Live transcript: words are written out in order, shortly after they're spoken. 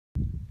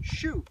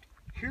Shoot,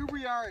 here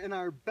we are in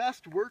our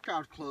best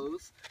workout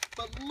clothes,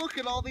 but look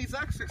at all these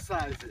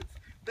exercises.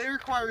 They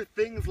require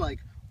things like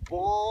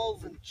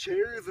balls and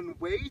chairs and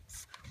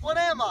weights. What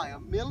am I, a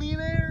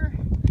millionaire?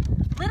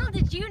 Little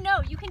did you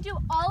know you can do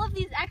all of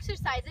these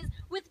exercises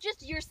with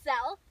just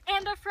yourself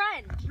and a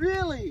friend.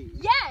 Really?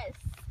 Yes!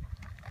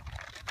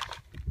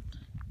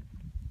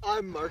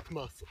 I'm Mark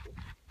Muscle.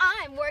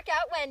 I'm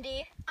Workout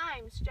Wendy.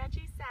 I'm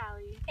Stretchy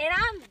Sally. And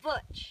I'm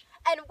Butch.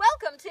 And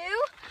welcome to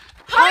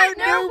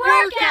Partner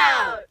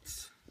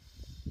Workouts!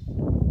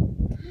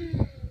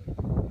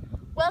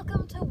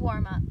 Welcome to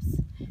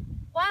warm-ups.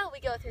 While we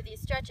go through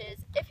these stretches,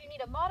 if you need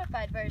a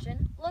modified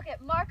version, look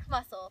at Mark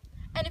Muscle.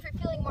 And if you're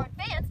feeling more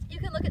advanced, you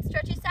can look at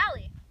Stretchy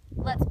Sally.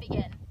 Let's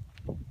begin.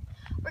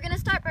 We're going to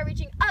start by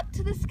reaching up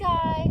to the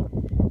sky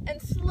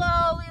and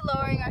slowly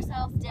lowering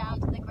ourselves down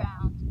to the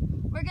ground.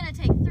 We're going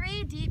to take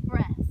 3 deep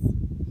breaths.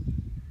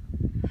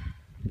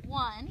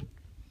 1,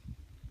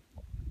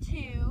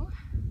 2,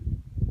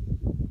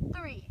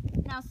 3.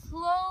 Now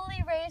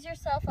slowly raise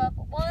yourself up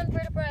 1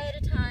 vertebrae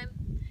at a time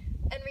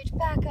and reach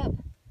back up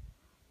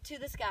to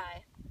the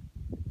sky.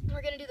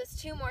 We're going to do this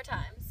 2 more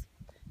times.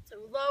 So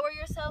lower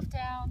yourself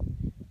down,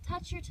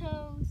 touch your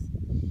toes,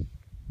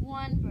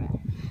 1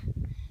 breath,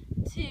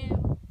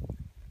 2,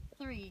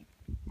 3,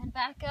 and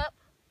back up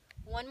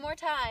 1 more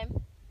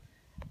time,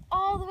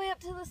 all the way up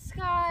to the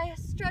sky,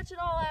 stretch it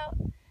all out,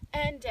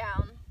 and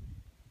down.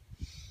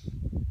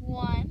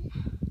 1,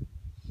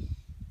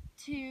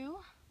 2,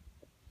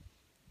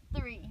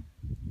 3,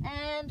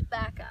 and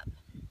back up.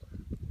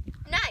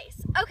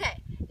 Nice.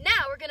 Okay,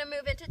 now we're going to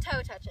move into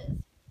toe touches.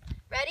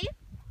 Ready?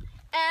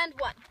 And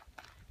 1,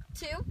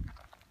 2,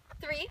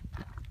 3,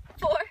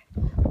 4,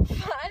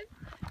 5,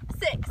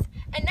 6.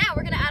 And now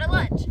we're going to add a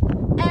lunge.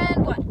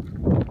 And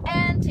 1,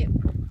 and 2,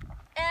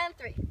 and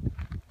 3,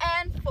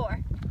 and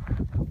 4,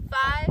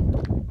 5,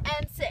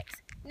 and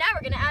 6. Now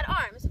we're going to add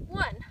arms.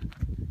 1,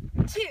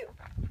 2,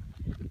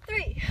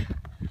 3,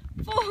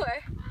 4,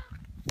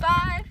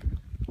 5,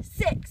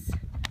 6.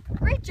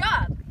 Great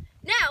job.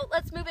 Now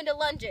let's move into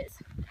lunges.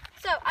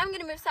 So I'm going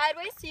to move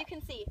sideways so you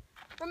can see.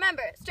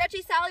 Remember,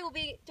 Stretchy Sally will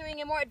be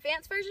doing a more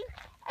advanced version,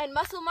 and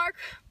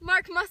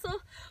Mark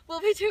Muscle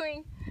will be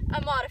doing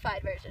a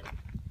modified version.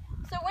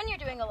 So when you're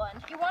doing a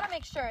lunge, you want to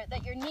make sure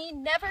that your knee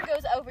never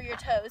goes over your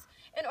toes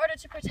in order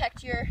to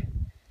protect your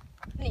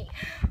knee.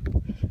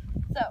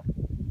 So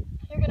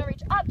you're going to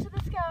reach up to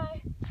the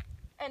sky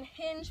and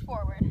hinge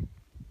forward.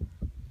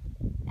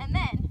 And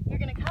then you're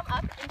going to come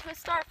up into a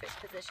starfish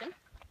position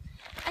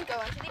and go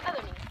onto the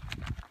other knee.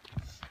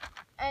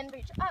 And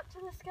reach up to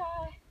the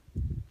sky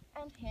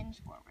and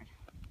hinge forward.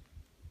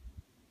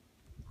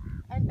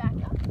 And back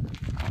up.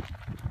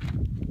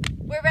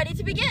 We're ready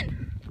to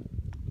begin.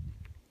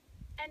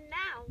 And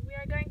now we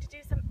are going to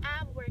do some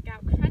ab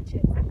workout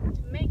crunches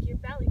to make your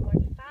belly more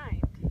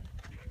defined.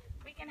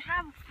 We can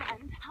have a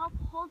friend help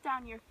hold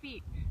down your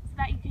feet so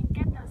that you can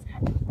get those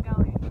crunches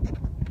going.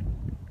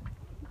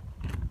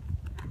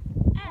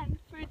 And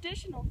for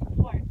additional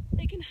support,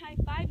 they can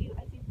high-five you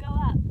as you go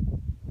up.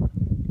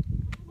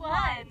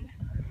 1,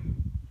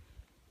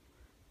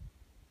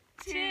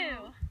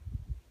 2,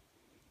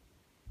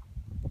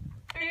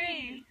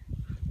 3,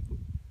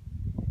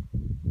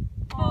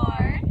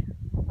 4,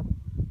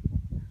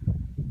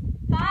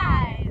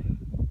 5.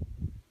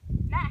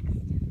 Next,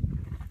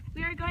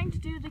 we are going to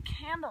do the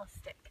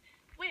candlestick,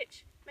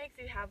 which makes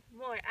you have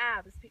more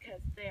abs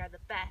because they are the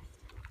best.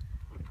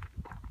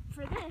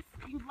 For this,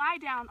 you lie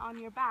down on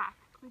your back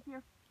with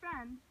your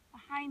friend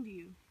behind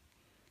you.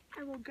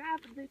 I will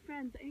grab the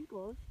friend's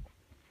ankles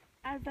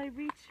as I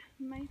reach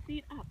my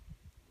feet up,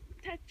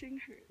 touching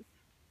hers.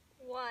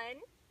 1,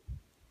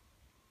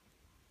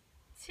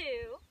 2,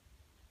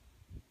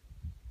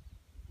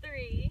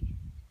 3,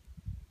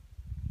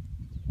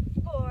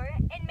 4,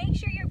 and make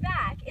sure your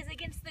back is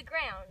against the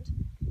ground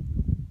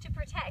to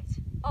protect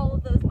all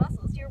of those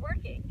muscles you're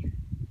working.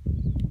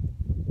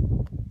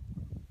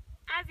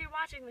 As you're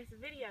watching this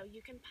video,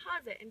 you can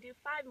pause it and do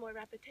 5 more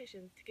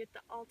repetitions to get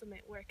the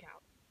ultimate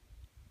workout.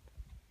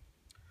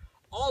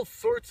 All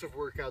sorts of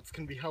workouts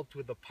can be helped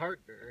with a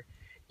partner.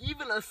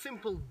 Even a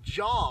simple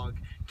jog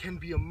can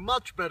be a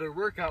much better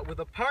workout with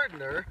a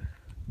partner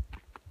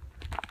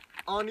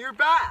on your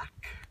back.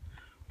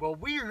 While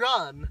we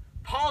run,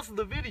 pause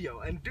the video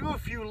and do a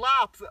few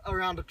laps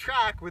around a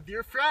track with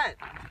your friend.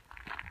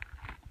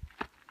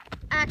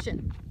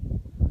 Action.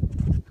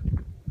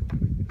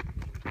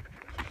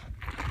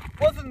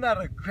 Wasn't that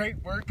a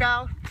great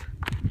workout?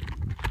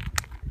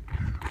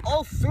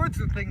 All sorts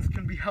of things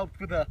can be helped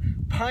with a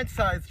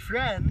pint-sized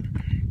friend.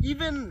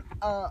 Even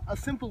a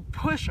simple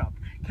push-up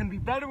can be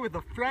better with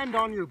a friend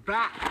on your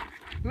back.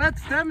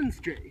 Let's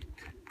demonstrate.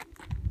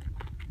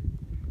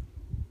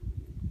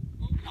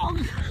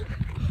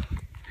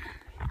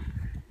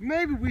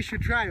 Maybe we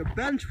should try a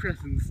bench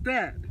press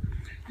instead.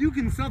 You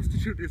can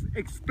substitute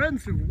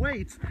expensive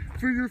weights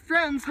for your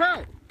friend's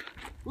help.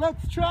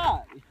 Let's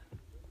try.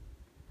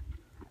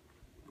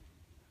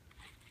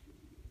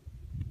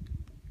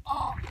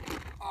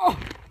 Oh,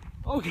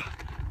 okay.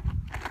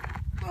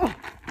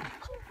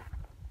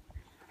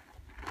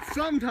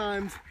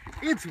 sometimes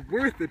it's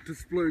worth it to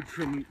splurge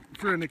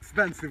for an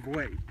expensive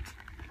weight.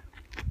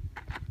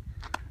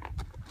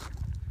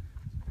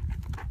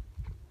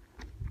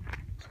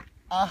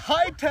 A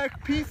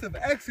high-tech piece of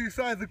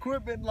exercise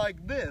equipment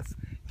like this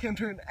can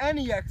turn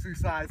any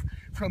exercise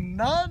from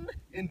none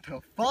into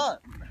fun.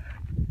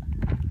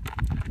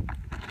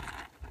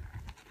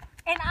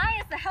 And I,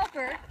 as the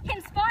helper,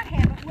 can spot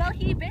him while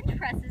he bench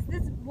presses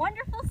this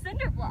wonderful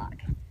cinder block.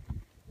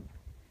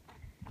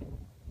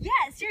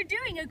 Yes, you're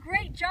doing a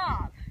great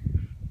job.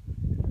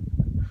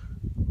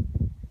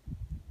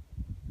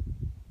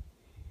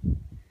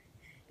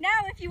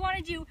 Now, if you want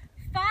to do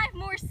 5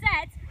 more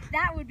sets,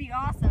 that would be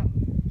awesome.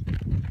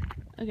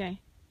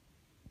 Okay.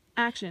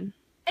 Action.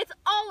 It's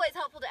always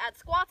helpful to add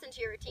squats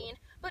into your routine,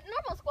 but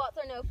normal squats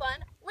are no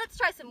fun. Let's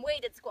try some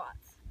weighted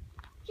squats.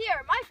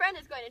 Here, my friend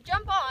is going to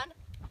jump on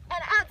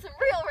and add some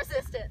real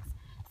resistance.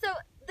 So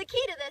the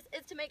key to this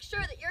is to make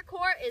sure that your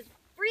core is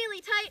really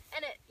tight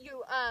and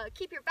you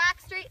keep your back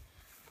straight,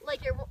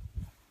 like you're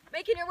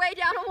making your way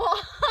down a wall.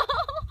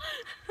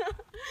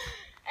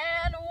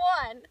 And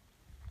 1,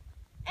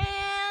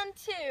 and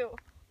 2.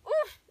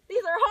 Oof,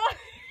 these are hard.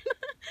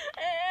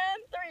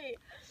 And 3.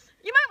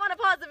 You might want to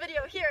pause the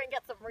video here and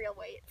get some real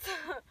weights.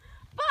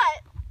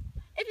 But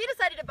if you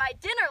decided to buy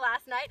dinner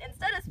last night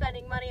instead of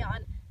spending money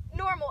on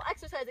normal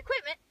exercise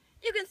equipment,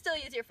 you can still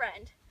use your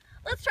friend.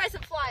 Let's try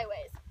some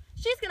flyaways.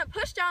 She's going to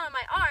push down on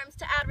my arms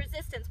to add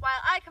resistance while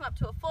I come up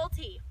to a full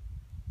T.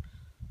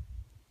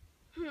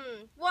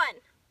 1,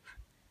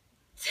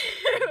 2,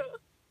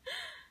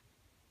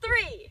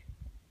 3,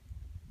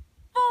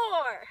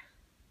 4,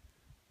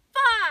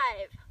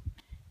 5.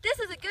 This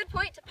is a good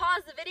point to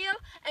pause the video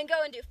and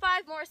go and do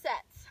 5 more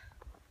sets.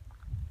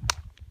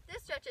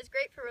 This stretch is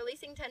great for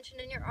releasing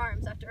tension in your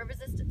arms after a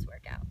resistance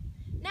workout.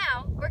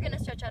 Now, we're going to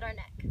stretch out our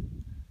neck.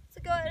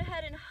 So go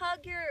ahead and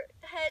hug your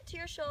head to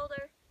your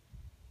shoulder.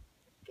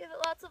 Give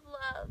it lots of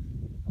love.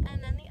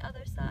 And then the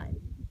other side.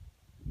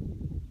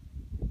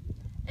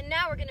 And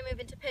now we're going to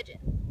move into pigeon.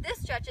 This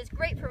stretch is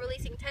great for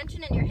releasing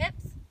tension in your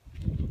hips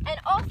and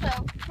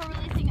also for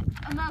releasing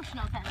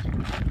emotional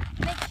tension.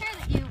 Make sure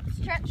that you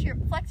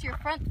flex your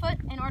front foot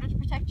in order to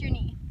protect your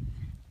knee.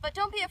 But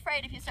don't be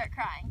afraid if you start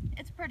crying.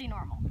 It's pretty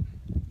normal.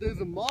 There's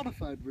a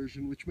modified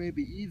version which may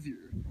be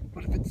easier,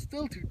 but if it's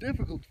still too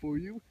difficult for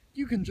you,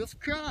 you can just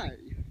cry.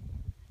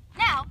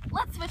 Now,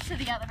 let's switch to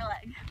the other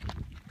leg.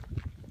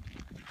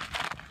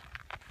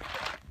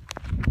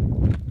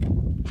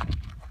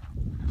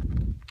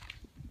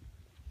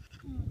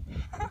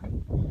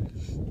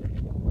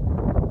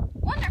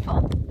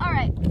 Wonderful. All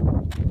right.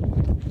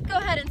 Go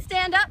ahead and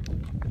stand up.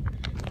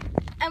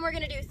 And we're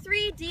going to do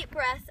 3 deep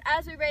breaths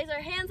as we raise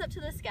our hands up to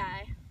the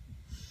sky.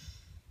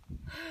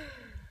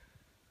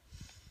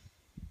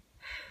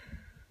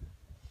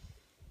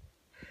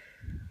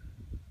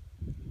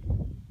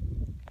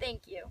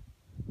 Thank you.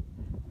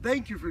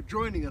 Thank you for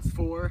joining us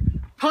for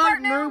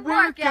Partner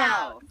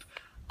Workout.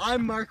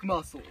 I'm Mark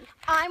Muscle.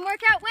 I'm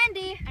Workout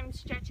Wendy. I'm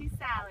Stretchy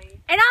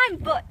Sally. And I'm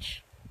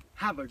Butch.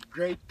 Have a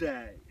great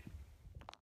day.